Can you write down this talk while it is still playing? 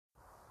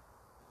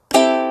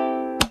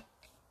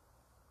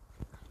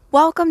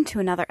Welcome to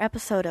another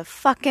episode of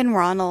Fucking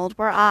Ronald,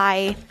 where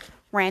I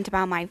rant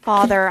about my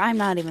father. I'm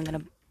not even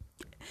gonna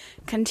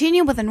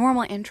continue with a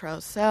normal intro,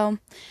 so...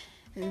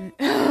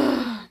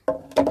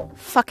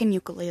 fucking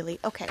ukulele.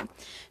 Okay,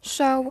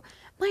 so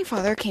my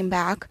father came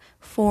back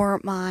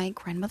for my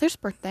grandmother's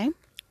birthday,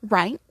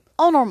 right?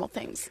 All normal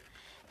things.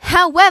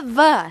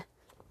 However...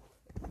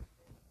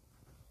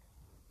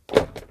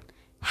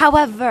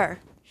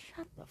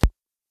 Shut the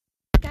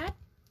fuck up.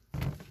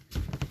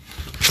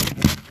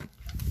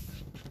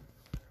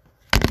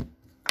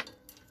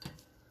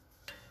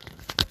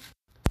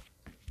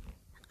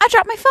 I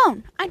dropped my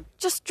phone. I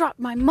just dropped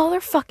my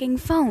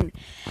motherfucking phone.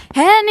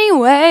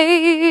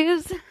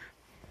 Anyways.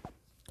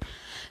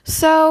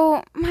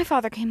 So, my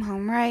father came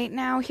home right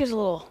now. Here's a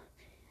little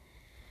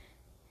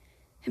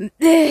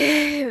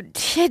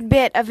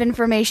tidbit of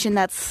information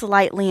that's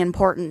slightly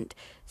important.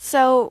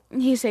 So,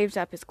 he saves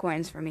up his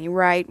coins for me.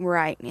 Right.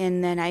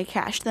 And then I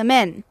cash them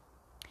in.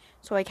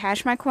 So, I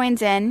cash my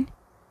coins in.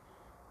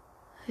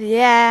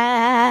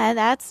 Yeah,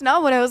 that's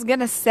not what I was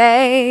gonna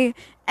say.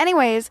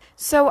 Anyways,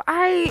 so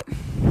I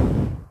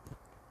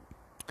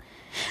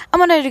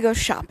wanted to go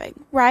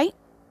shopping, right?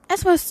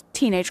 As most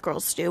teenage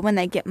girls do when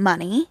they get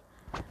money.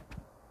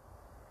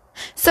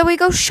 So we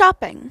go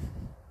shopping.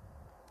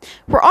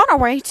 We're on our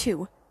way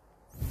to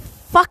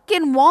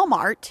fucking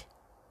Walmart.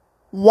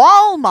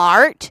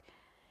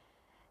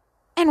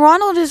 And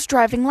Ronald is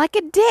driving like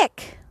a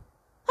dick.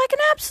 Like an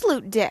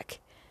absolute dick.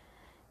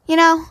 You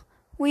know,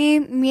 me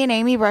and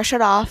Amy brush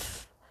it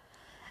off.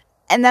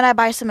 And then I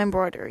buy some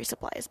embroidery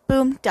supplies.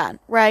 Boom, done,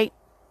 right?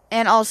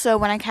 And also,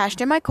 when I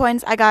cashed in my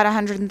coins, I got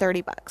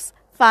 $130.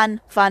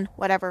 Fun,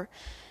 whatever.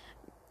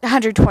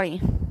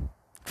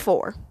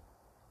 124.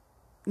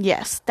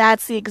 Yes,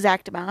 that's the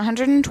exact amount.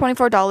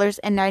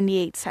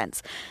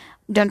 $124.98.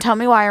 Don't tell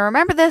me why I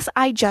remember this.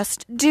 I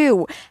just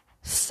do.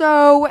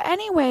 So,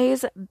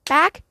 anyways,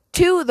 back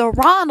to the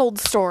Ronald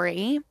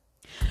story.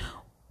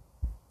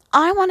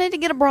 I wanted to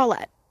get a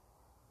bralette.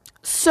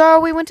 So,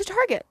 we went to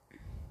Target.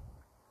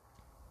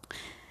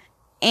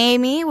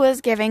 Amy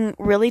was giving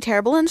really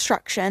terrible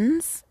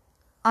instructions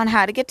on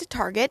how to get to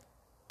Target,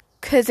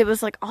 because it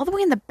was like all the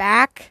way in the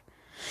back.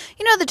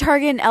 You know the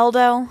Target in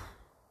Eldo?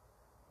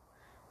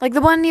 Like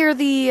the one near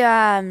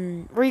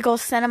the Regal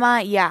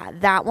Cinema? Yeah,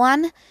 that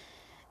one.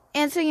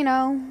 And so, you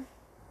know,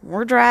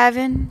 we're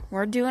driving,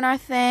 we're doing our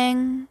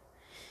thing.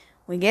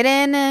 We get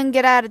in and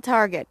get out of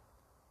Target,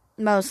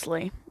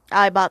 mostly.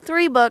 I bought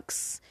 3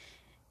 books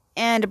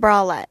and a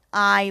bralette.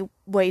 I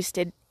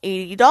wasted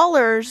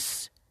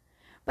 $80.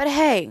 But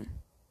hey,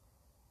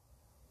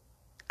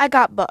 I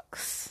got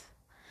books.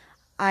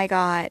 I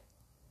got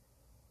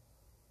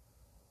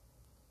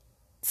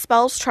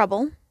Spells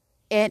Trouble,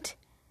 It,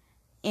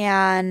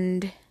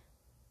 and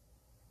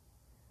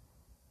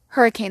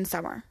Hurricane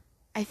Summer,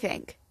 I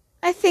think.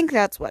 I think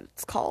that's what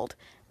it's called.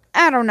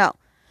 I don't know.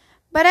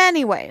 But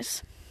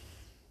anyways,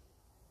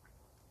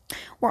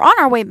 we're on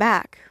our way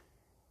back.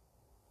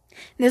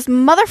 This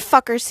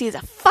motherfucker sees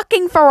a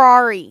fucking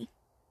Ferrari.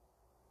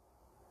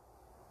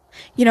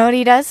 You know what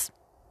he does?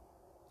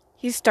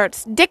 He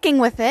starts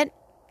dicking with it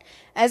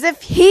as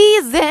if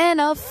he's in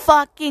a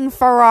fucking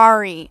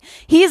Ferrari.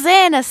 He's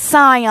in a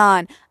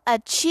Scion. A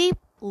cheap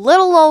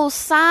little old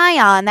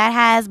Scion that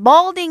has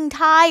balding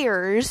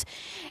tires.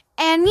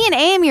 And me and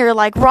Amy are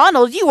like,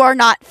 Ronald, you are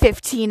not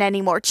 15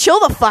 anymore. Chill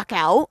the fuck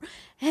out.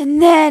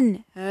 And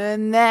then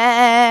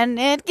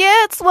it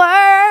gets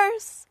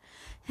worse.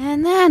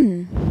 And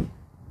then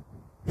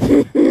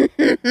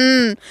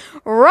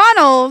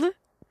Ronald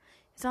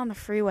on the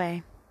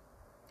freeway.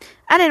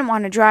 I didn't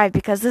want to drive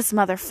because this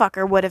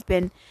motherfucker would have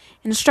been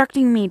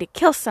instructing me to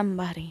kill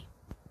somebody.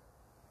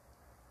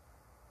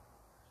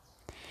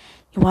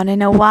 You want to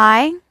know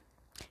why?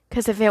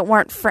 Because if it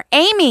weren't for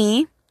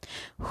Amy,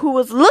 who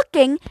was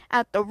looking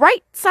at the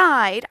right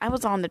side, I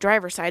was on the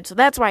driver's side, so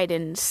that's why I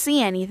didn't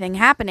see anything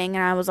happening,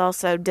 and I was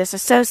also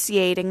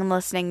disassociating and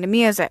listening to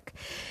music.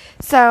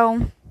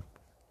 So,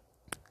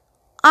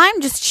 I'm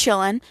just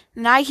chilling,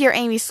 and I hear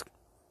Amy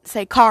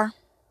say, car.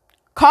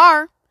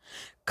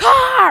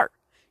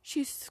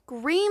 She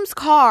screams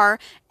car,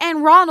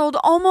 and Ronald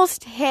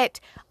almost hit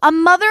a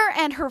mother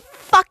and her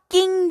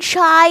fucking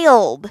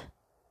child.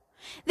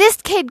 This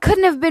kid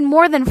couldn't have been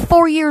more than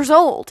 4 years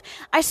old.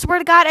 I swear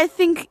to God, I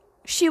think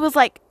she was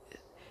like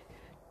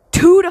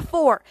 2 to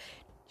 4.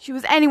 She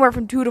was anywhere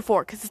from 2 to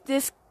 4, because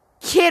this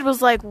kid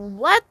was like,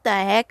 what the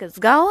heck is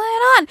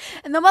going on?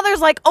 And the mother's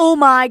like, oh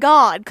my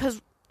God,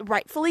 because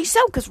rightfully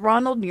so, because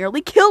Ronald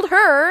nearly killed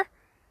her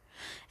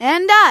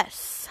and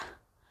us.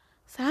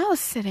 So I was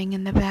sitting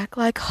in the back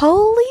like,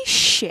 holy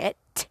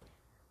shit.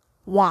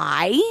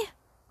 Why?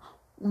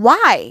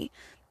 I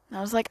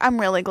was like, I'm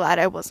really glad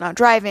I was not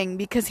driving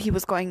because he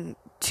was going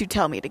to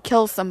tell me to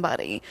kill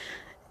somebody.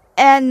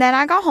 And then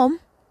I got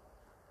home.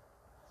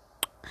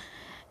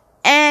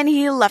 And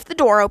he left the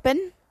door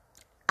open.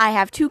 I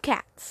have 2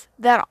 cats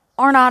that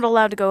are not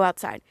allowed to go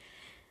outside.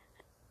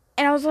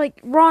 And I was like,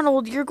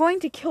 Ronald, you're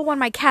going to kill one of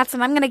my cats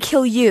and I'm going to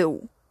kill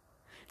you.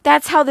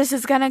 That's how this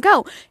is gonna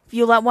go. If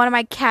you let one of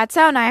my cats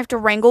out and I have to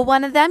wrangle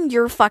one of them,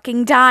 you're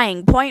fucking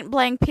dying. Point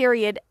blank,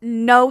 period.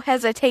 No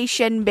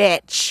hesitation,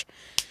 bitch.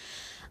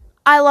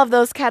 I love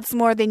those cats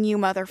more than you,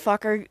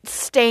 motherfucker.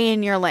 Stay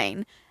in your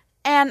lane.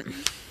 And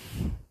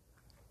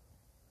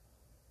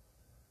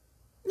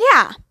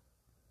yeah.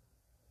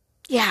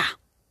 Yeah.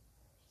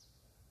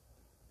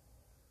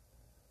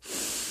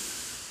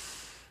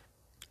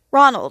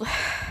 Ronald.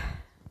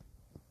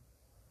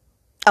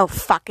 Oh,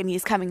 fuck, and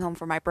he's coming home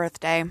for my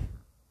birthday.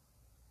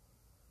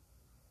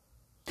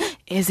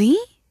 Is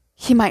he?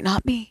 He might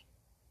not be.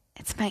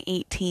 It's my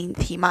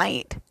 18th. He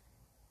might.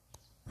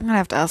 I'm gonna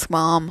have to ask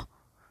Mom.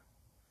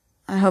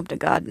 I hope to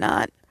God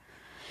not.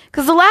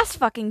 Because the last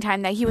fucking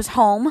time that he was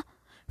home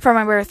for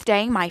my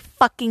birthday, my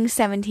fucking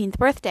 17th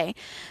birthday.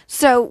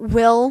 So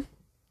we'll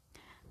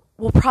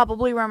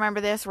probably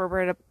remember this,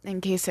 Roberta, in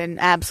case and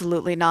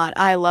absolutely not.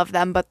 I love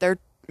them, but their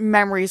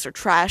memories are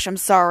trash. I'm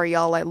sorry,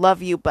 y'all. I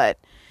love you, but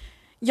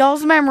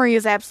y'all's memory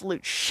is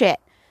absolute shit.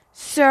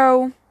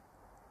 So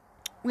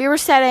we were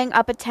setting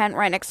up a tent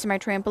right next to my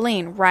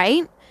trampoline,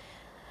 right?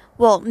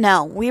 Well,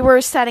 no, we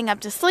were setting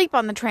up to sleep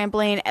on the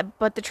trampoline,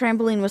 but the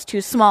trampoline was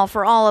too small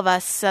for all of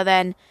us, so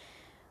then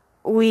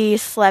we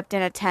slept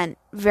in a tent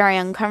very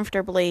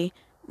uncomfortably,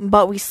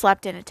 but we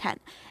slept in a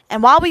tent.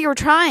 And while we were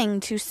trying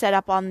to set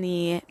up on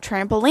the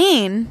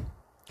trampoline,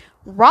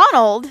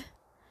 Ronald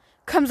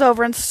comes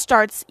over and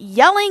starts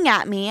yelling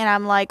at me, and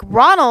I'm like,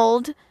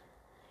 Ronald,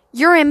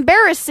 you're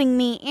embarrassing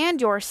me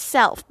and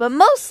yourself, but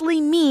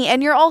mostly me,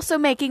 and you're also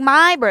making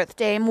my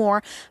birthday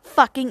more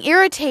fucking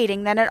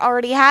irritating than it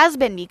already has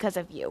been because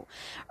of you.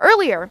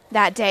 Earlier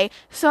that day,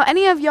 so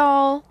any of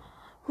y'all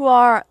who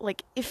are,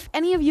 like, if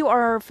any of you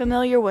are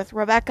familiar with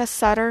Rebecca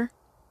Sutter,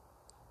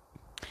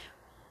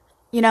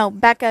 you know,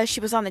 Becca,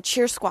 she was on the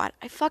cheer squad.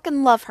 I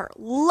fucking love her.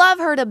 Love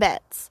her to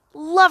bits.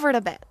 Love her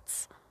to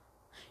bits.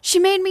 She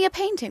made me a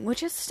painting,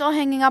 which is still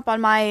hanging up on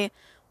my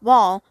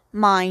wall,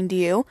 mind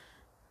you.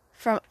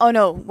 Oh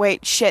no,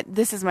 wait, shit,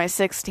 this is my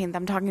 16th.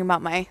 I'm talking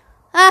about my...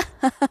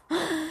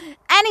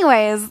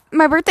 Anyways,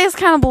 my birthday's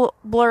kind of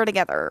blur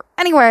together.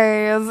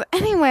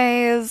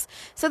 Anyways,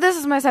 so this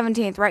is my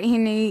 17th, right?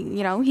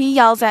 He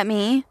yells at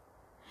me.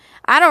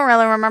 I don't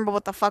really remember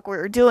what the fuck we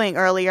were doing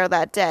earlier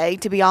that day,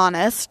 to be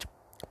honest.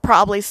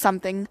 Probably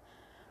something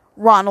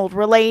Ronald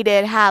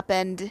related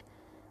happened.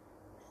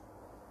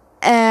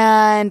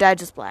 And I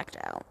just blacked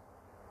out.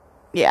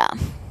 Yeah.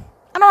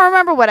 I don't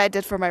remember what I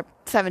did for my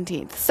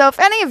 17th. So if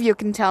any of you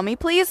can tell me,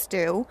 please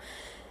do.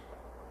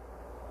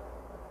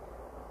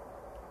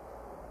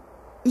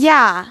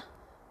 Yeah.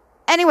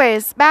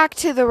 Anyways, back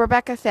to the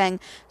Rebecca thing.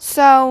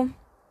 So,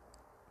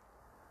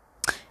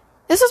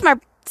 this was my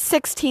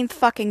 16th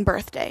fucking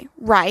birthday.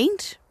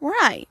 Right?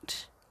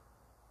 Right.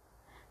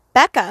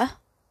 Becca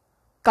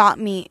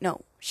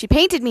she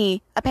painted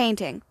me a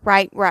painting.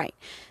 Right.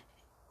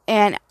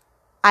 And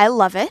I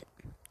love it.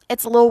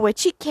 It's a little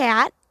witchy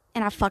cat.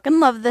 And I fucking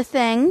love the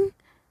thing.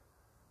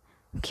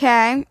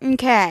 Okay.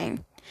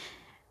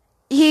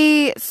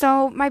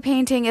 So my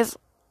painting is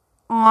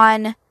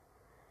on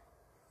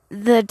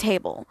the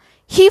table.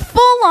 He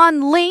full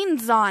on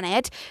leans on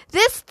it.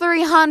 This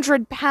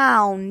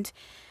 300-pound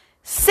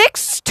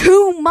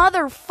 6'2"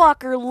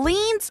 motherfucker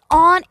leans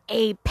on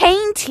a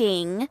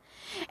painting.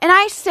 And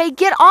I say,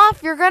 get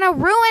off, you're gonna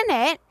ruin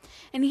it.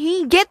 And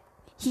he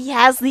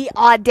has the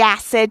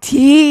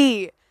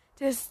audacity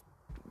to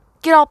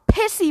get all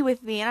pissy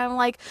with me, and I'm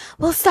like,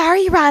 well,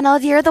 sorry,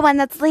 Ronald, you're the one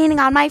that's leaning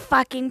on my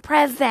fucking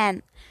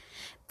present.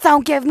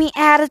 Don't give me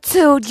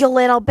attitude, you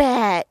little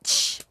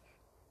bitch.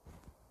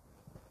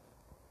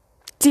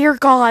 Dear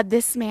God,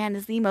 this man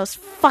is the most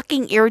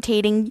fucking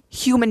irritating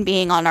human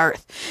being on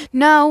earth.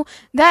 No,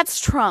 that's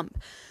Trump.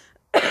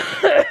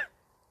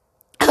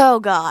 Oh,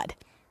 God.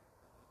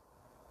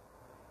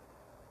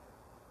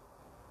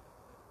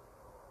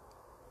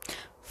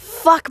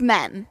 Fuck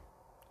men.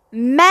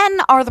 Men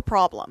are the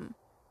problem.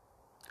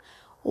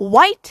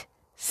 White,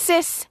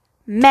 cis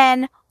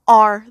men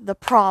are the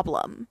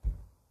problem.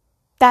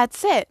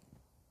 That's it.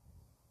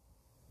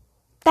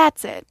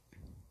 That's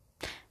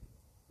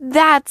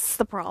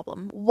the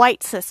problem.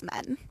 White, cis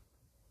men.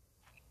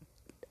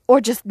 Or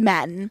just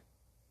men.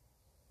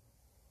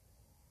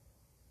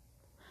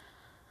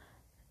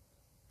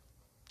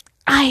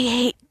 I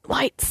hate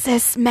white,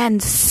 cis men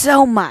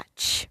so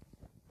much.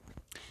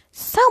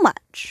 So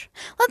much.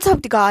 Let's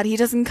hope to God he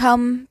doesn't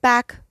come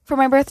back for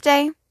my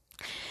birthday.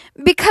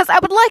 Because I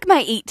would like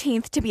my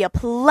 18th to be a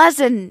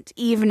pleasant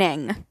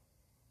evening.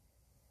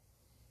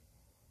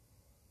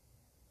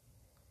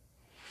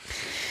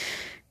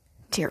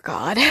 Dear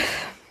God.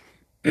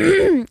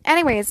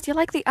 Anyways, do you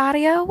like the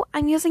audio?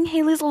 I'm using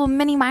Haley's little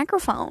mini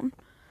microphone.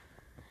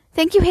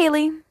 Thank you,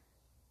 Haley.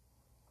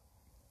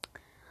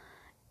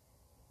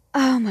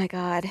 Oh my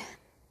God.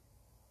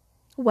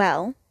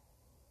 Well.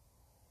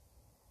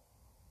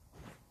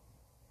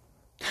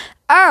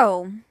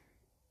 Oh.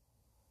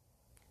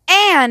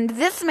 And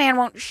this man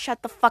won't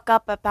shut the fuck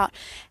up about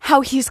how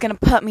he's going to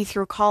put me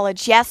through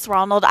college. Yes,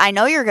 Ronald, I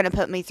know you're going to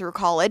put me through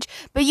college,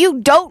 but you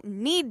don't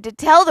need to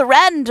tell the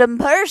random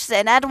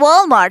person at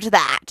Walmart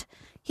that.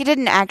 He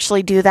didn't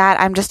actually do that.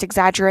 I'm just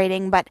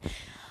exaggerating, but...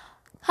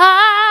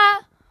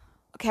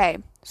 Okay,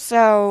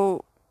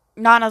 so...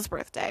 Nana's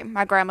birthday.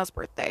 My grandma's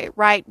birthday.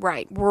 Right.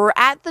 We're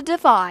at the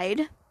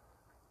Divide,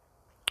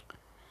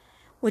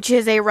 which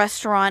is a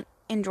restaurant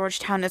in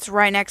Georgetown. It's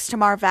right next to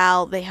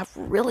Marval. They have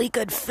really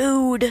good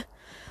food.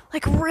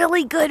 Like,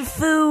 really good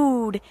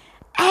food.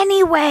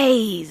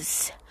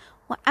 Anyways.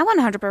 Well, I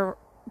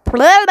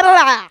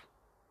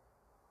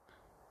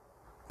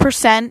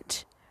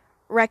 100%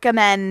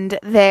 recommend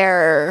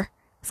their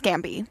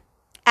scampi.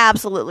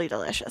 Absolutely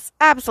delicious.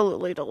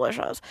 Absolutely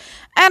delicious.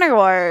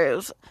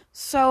 Anyways,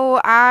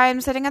 so I'm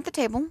sitting at the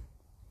table,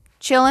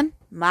 chilling,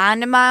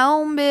 minding my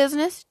own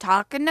business,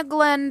 talking to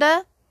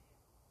Glenda,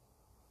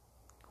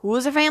 who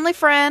is a family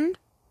friend.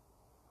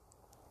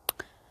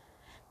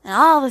 And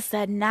all of a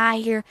sudden I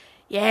hear,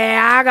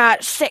 yeah, I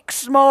got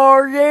 6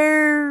 more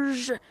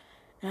years.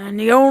 And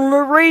the only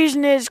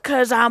reason is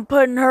because I'm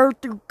putting her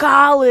through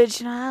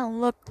college. And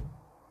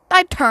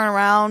I turn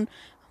around.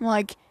 I'm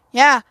like,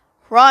 yeah,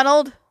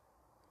 Ronald,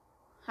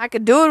 I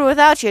could do it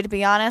without you, to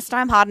be honest.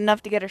 I'm hot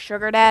enough to get a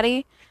sugar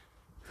daddy.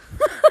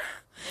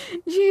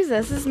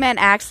 Jesus, this man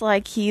acts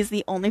like he's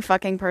the only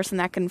fucking person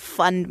that can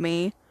fund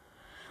me.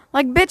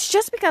 Like, bitch,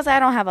 just because I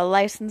don't have a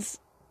license...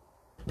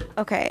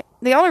 Okay,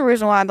 the only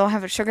reason why I don't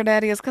have a sugar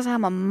daddy is because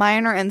I'm a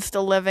minor and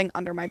still living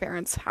under my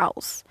parents'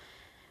 house.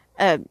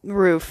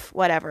 Roof,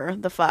 whatever,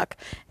 the fuck.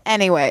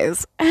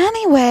 Anyways.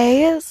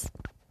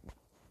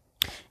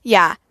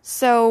 Yeah,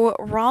 so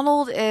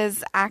Ronald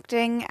is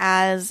acting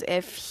as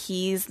if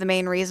he's the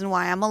main reason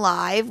why I'm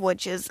alive,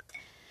 which is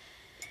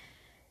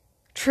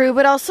true,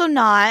 but also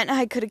not.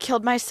 I could have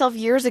killed myself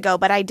years ago,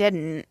 but I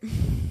didn't.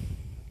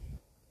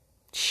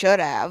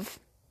 Should have.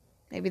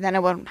 Maybe then I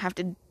wouldn't have.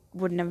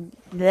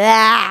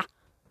 Blah.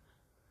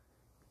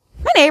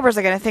 My neighbors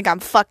are gonna think I'm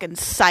fucking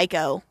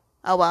psycho.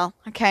 Oh well,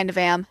 I kind of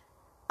am.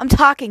 I'm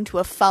talking to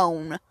a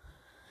phone.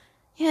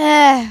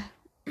 Yeah.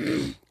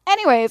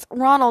 Anyways,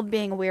 Ronald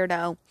being a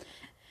weirdo.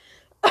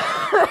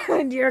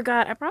 Dear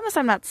God, I promise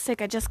I'm not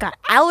sick. I just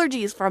got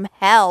allergies from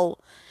hell.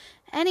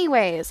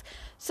 Anyways,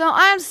 so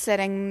I'm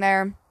sitting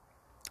there.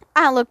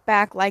 I look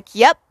back like,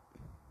 yep.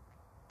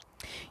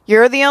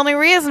 You're the only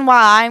reason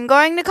why I'm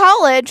going to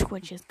college,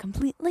 which is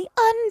completely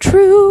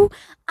untrue.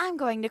 I'm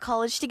going to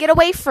college to get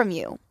away from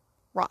you,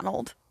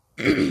 Ronald.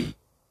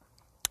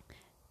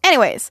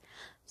 Anyways,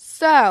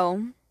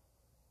 so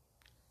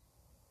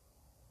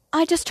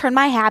I just turn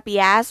my happy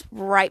ass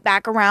right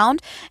back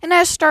around and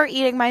I start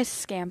eating my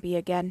scampi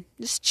again.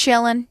 Just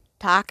chilling,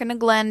 talking to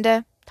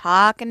Glenda,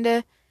 talking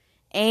to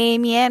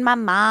Amy and my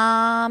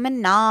mom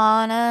and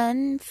Nana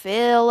and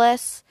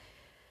Phyllis.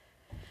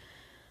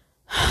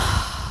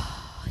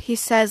 He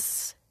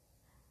says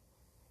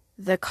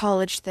the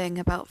college thing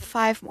about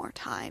 5 more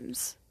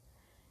times.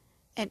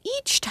 And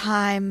each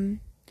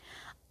time,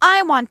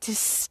 I want to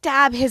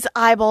stab his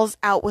eyeballs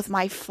out with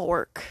my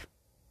fork.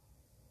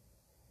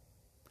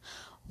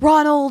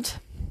 Ronald,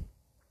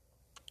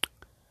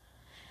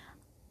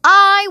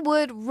 I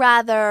would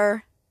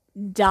rather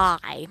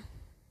die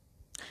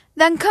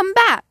than come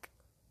back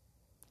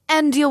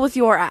and deal with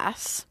your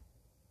ass.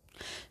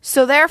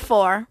 So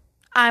therefore,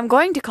 I'm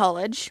going to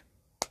college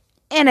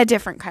in a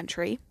different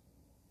country,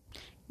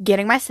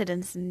 getting my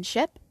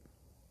citizenship,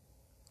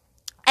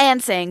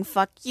 and saying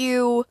fuck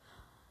you,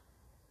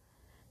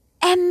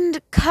 and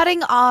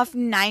cutting off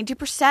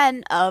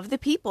 90% of the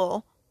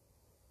people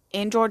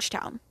in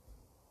Georgetown.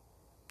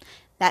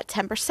 That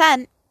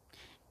 10%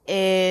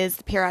 is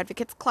the peer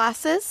advocates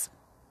classes,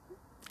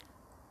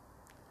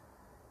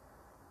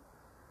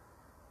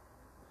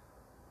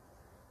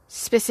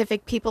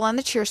 specific people on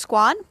the cheer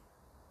squad,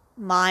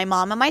 my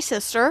mom and my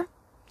sister,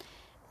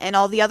 and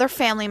all the other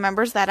family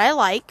members that I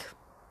like.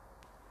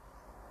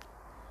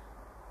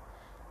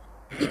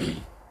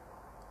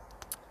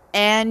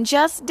 And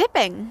just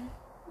dipping.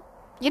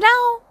 You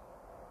know,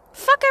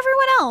 fuck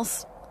everyone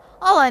else.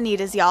 All I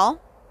need is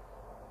y'all.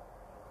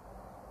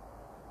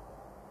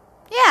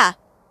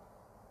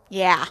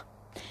 Yeah.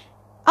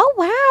 Oh,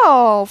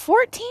 wow.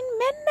 14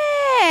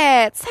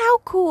 minutes. How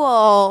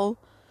cool.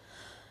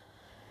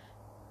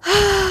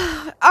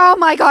 Oh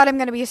my God, I'm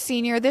going to be a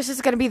senior. This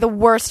is going to be the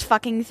worst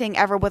fucking thing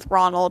ever with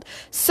Ronald.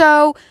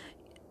 So,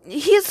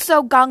 he's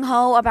so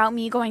gung-ho about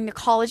me going to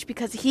college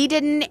because he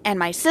didn't and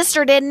my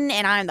sister didn't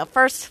and I'm the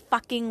first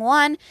fucking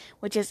one,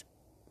 which is,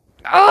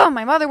 oh,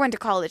 my mother went to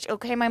college.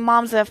 Okay, my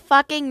mom's a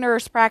fucking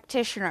nurse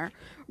practitioner.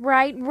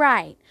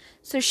 Right.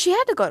 So she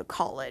had to go to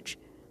college.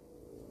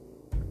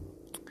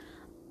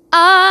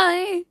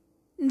 I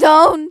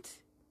don't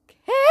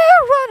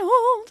care,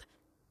 Ronald.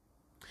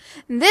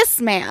 This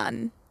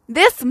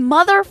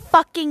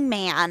motherfucking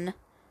man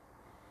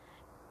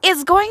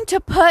is going to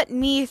put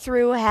me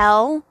through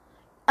hell,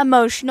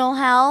 emotional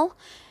hell,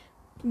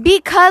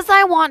 because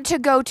I want to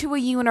go to a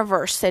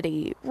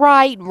university.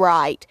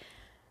 Right.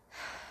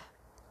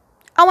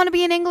 I want to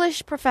be an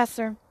English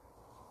professor.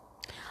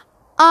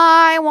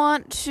 I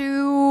want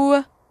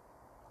to...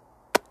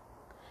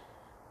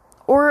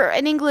 Or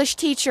an English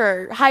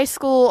teacher, high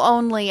school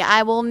only.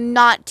 I will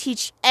not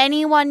teach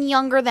anyone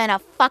younger than a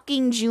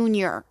fucking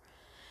junior.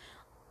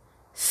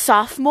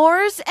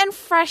 Sophomores and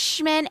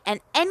freshmen and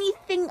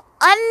anything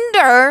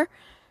under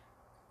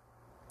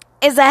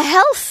is a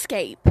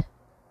hellscape.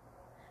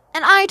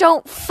 And I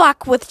don't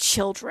fuck with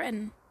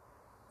children.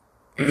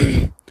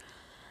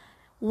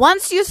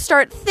 Once you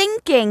start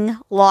thinking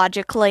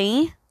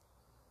logically,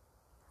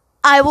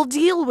 I will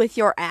deal with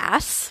your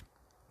ass.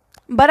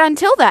 But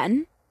until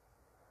then,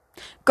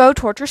 go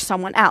torture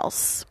someone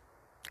else.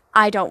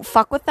 I don't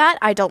fuck with that.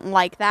 I don't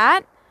like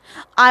that.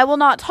 I will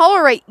not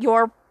tolerate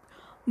your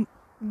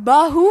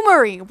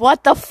bahoomery.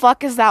 What the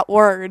fuck is that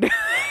word?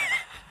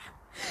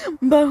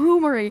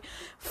 Bahoomery.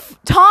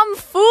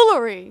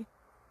 Tomfoolery.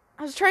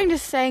 I was trying to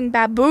sing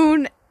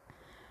baboon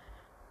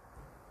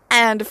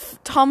and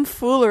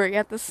tomfoolery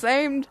at the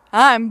same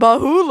time.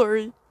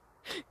 Bahoolery.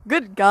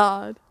 Good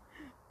God.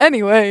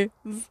 Anyways.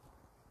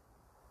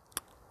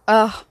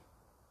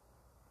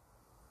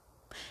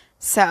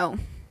 So,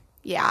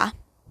 yeah.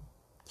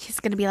 She's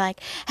gonna be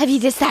like, have you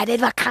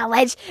decided what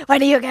college?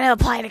 When are you gonna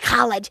apply to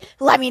college?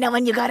 Let me know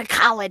when you go to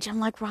college. I'm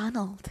like,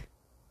 Ronald,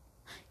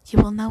 you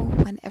will know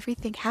when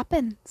everything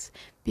happens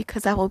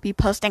because I will be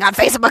posting on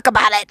Facebook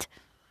about it.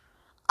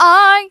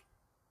 I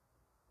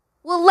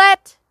will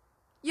let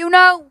you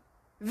know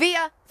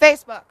via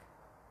Facebook.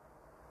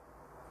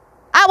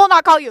 I will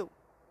not call you.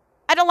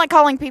 I don't like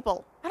calling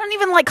people. I don't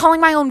even like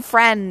calling my own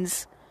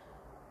friends.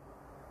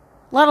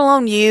 Let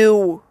alone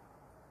you.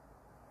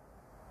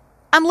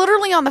 I'm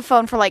literally on the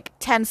phone for like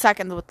 10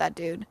 seconds with that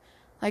dude.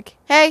 Like,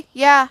 hey,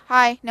 yeah,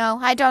 hi, no,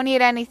 I don't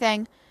need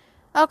anything.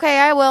 Okay,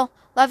 I will.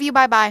 Love you,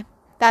 bye-bye.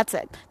 That's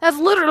it. That's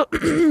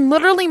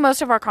literally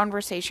most of our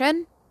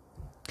conversation.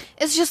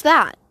 It's just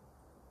that.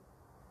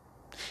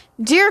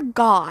 Dear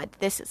God,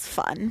 this is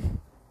fun.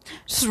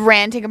 Just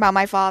ranting about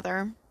my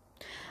father.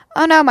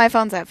 Oh no, my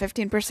phone's at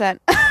 15%.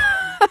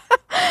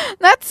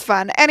 That's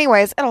fun.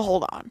 Anyways, it'll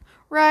hold on,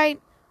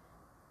 right?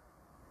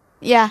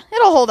 Yeah,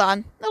 it'll hold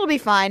on. It'll be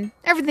fine.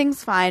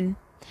 Everything's fine.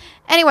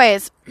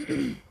 Anyways.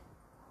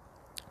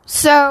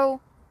 So.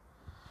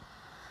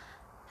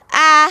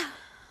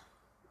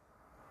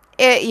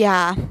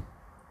 Yeah.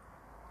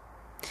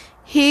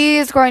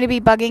 He's going to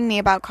be bugging me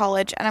about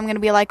college. And I'm going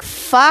to be like,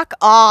 fuck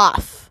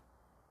off.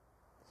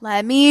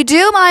 Let me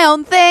do my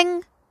own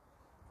thing.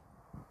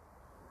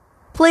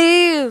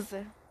 Please.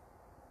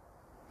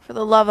 For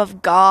the love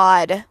of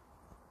God.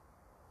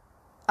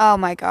 Oh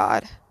my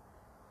God.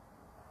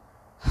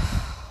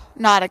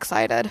 Not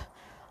excited.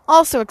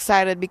 Also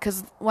excited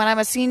because when I'm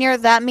a senior,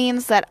 that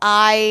means that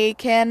I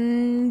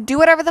can do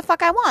whatever the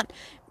fuck I want.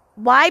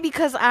 Why?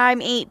 Because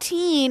I'm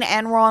 18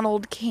 and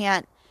Ronald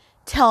can't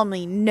tell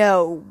me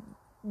no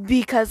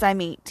because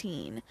I'm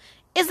 18.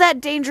 Is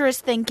that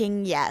dangerous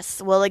thinking?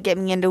 Yes. Will it get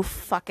me into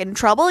fucking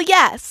trouble?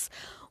 Yes.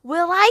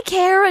 Will I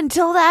care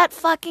until that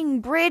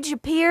fucking bridge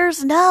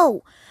appears?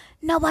 No.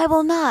 No, I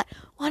will not.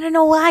 Want to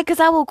know why?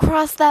 Because I will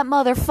cross that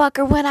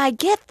motherfucker when I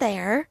get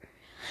there.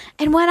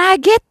 And when I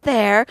get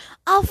there,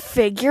 I'll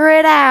figure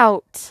it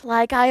out,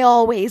 like I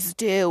always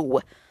do.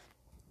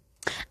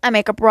 I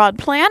make a broad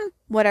plan,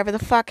 whatever the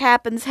fuck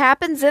happens,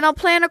 happens, and I'll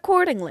plan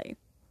accordingly.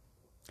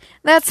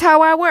 That's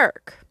how I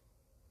work.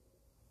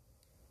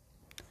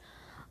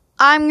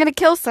 I'm gonna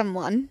kill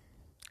someone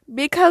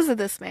because of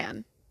this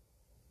man.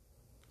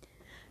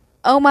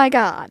 Oh my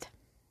God.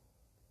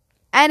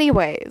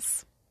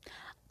 Anyways,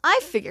 I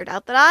figured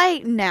out that I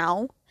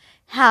now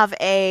have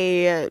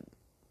a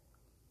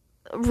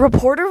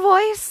reporter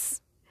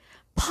voice,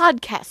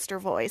 podcaster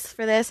voice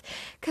for this.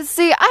 Because,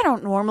 see, I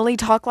don't normally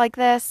talk like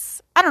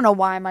this. I don't know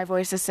why my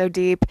voice is so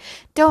deep.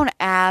 Don't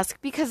ask,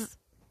 because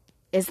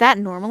is that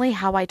normally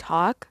how I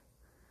talk?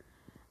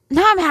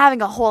 Now I'm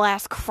having a whole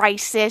ass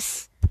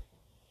crisis.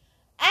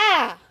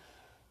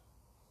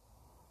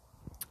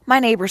 My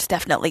neighbors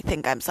definitely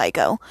think I'm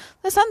psycho.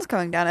 The sun's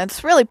going down.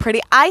 It's really pretty.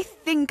 I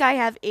think I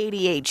have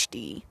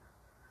ADHD.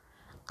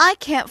 I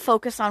can't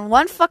focus on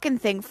one fucking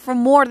thing for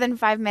more than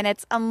 5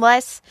 minutes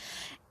unless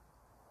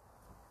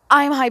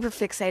I'm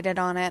hyperfixated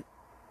on it.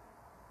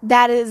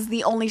 That is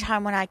the only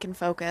time when I can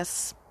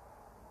focus.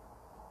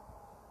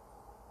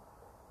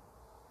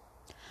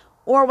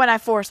 Or when I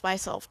force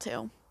myself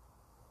to.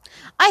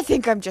 I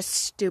think I'm just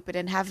stupid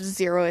and have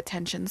zero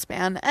attention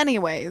span.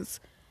 Anyways.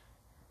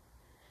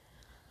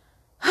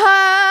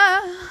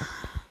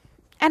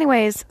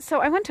 Anyways, so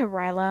I went to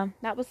Ryla.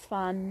 That was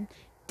fun.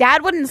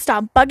 Dad wouldn't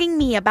stop bugging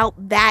me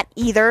about that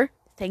either.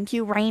 Thank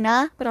you,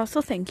 Raina. But also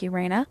thank you,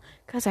 Raina.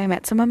 Because I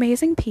met some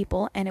amazing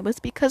people. And it was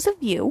because of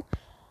you.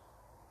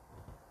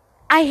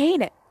 I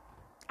hate it.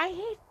 I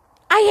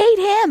hate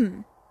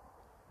him.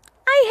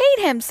 I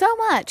hate him so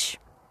much.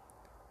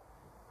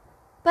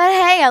 But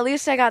hey, at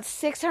least I got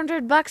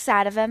 $600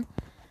 out of him.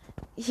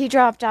 He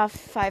dropped off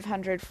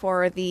 $500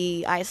 for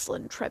the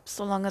Iceland trip.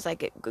 So long as I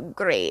get good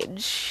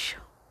grades.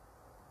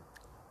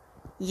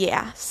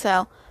 Yeah,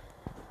 so...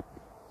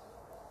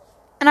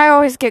 And I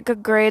always get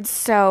good grades,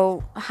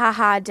 so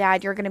haha,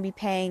 Dad, you're gonna be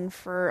paying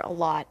for a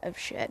lot of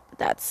shit.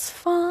 That's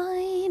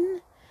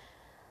fine.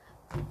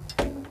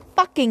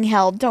 Fucking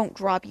hell, don't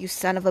drop, you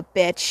son of a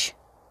bitch.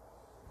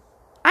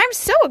 I'm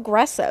so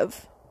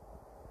aggressive.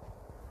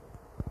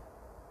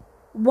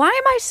 Why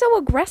am I so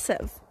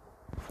aggressive?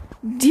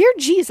 Dear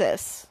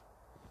Jesus.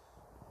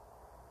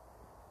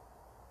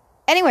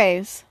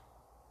 Anyways,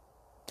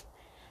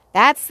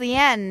 that's the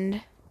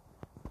end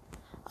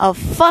of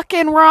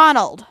fucking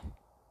Ronald.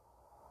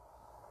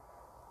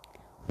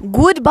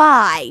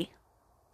 Goodbye.